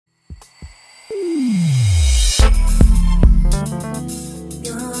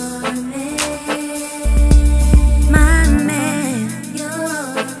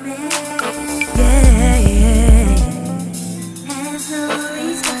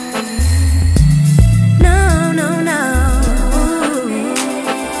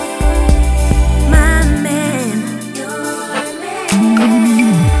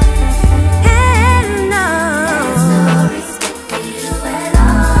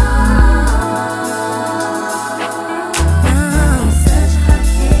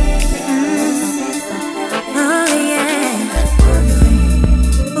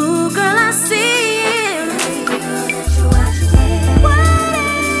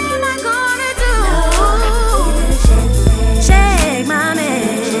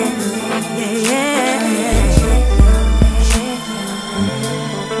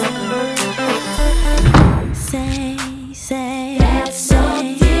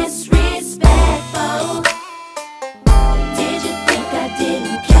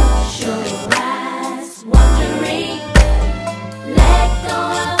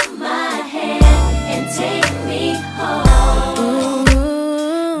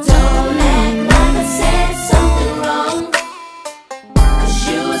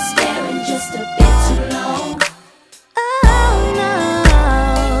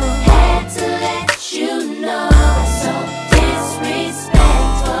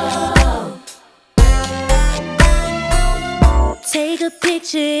Take a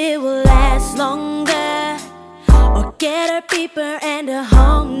picture, it will last longer. Or get her paper and her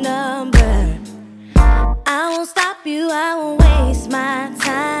home number. I won't stop you, I won't waste my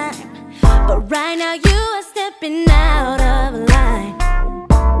time. But right now you are stepping out of line.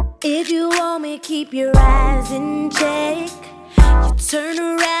 If you want me, keep your eyes in check. You turn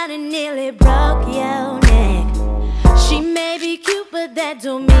around and nearly broke your neck. She may be cute, but that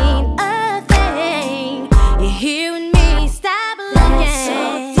don't mean a thing. You're here with me, stop looking. That's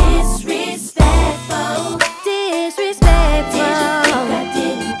so disrespectful. Disrespectful. Did you think I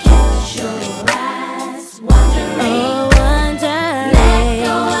didn't catch your eyes? Wondering. Oh, wondering. Let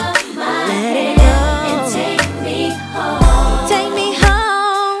go of my hand and take me home. Take me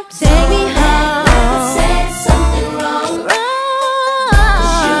home. Take me home. Like I said something wrong.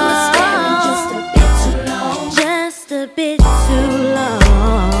 Cause you were staring just a bit too long. Just a bit too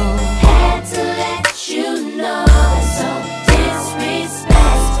long. Had to let you know that's so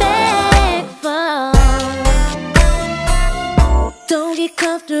disrespectful. Don't get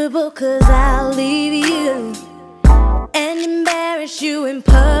comfortable, cause I'll leave you and embarrass you in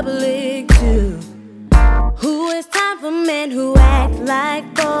public too. Who has time for men who act like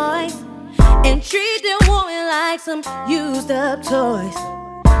boys and treat their women like some used up toys?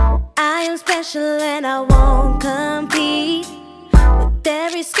 I am special and I won't compete with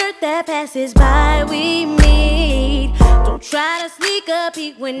every skirt that passes by we meet. Don't try to sneak a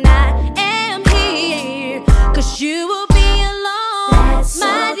peek when I am here, cause you will be alone, That's so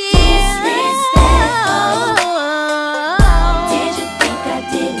my dear. Did you think I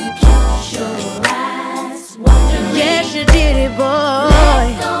didn't catch your eyes? Wondering. Yes, you did it, boy.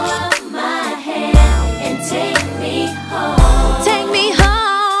 Let go of my hand and take me home. Take me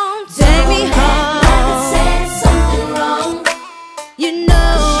home, take me home. Like I said something wrong. You know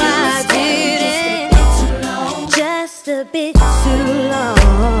You I were staring did just a bit too long. it. Just a bit too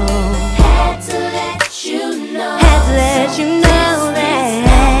long. Had to let you know. Had to let you know that.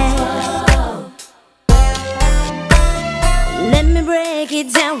 Let me break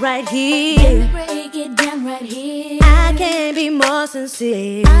it down right here. Break it down right here. I can't be more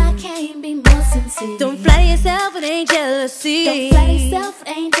sincere. I can't be more sincere. Don't flatter yourself, it ain't jealousy. Don't flatter yourself,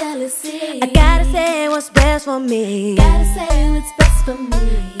 ain't jealousy. I gotta say what's best for me. Gotta say what's best for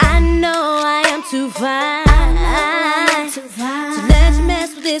me. I know I am too fine. Too fine. To let you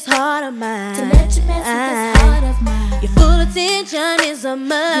mess with this heart of mine. To let you mess with this heart of mine. Your full attention is a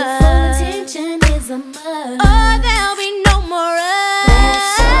must. Your full attention is a must. Oh, there'll be no more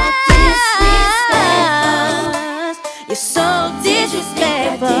That's so us. You're so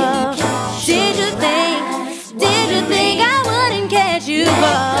disrespectful. Did you think I wouldn't catch you, Let boy?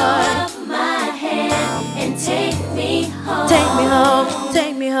 go of my hand and take me home. Take me home.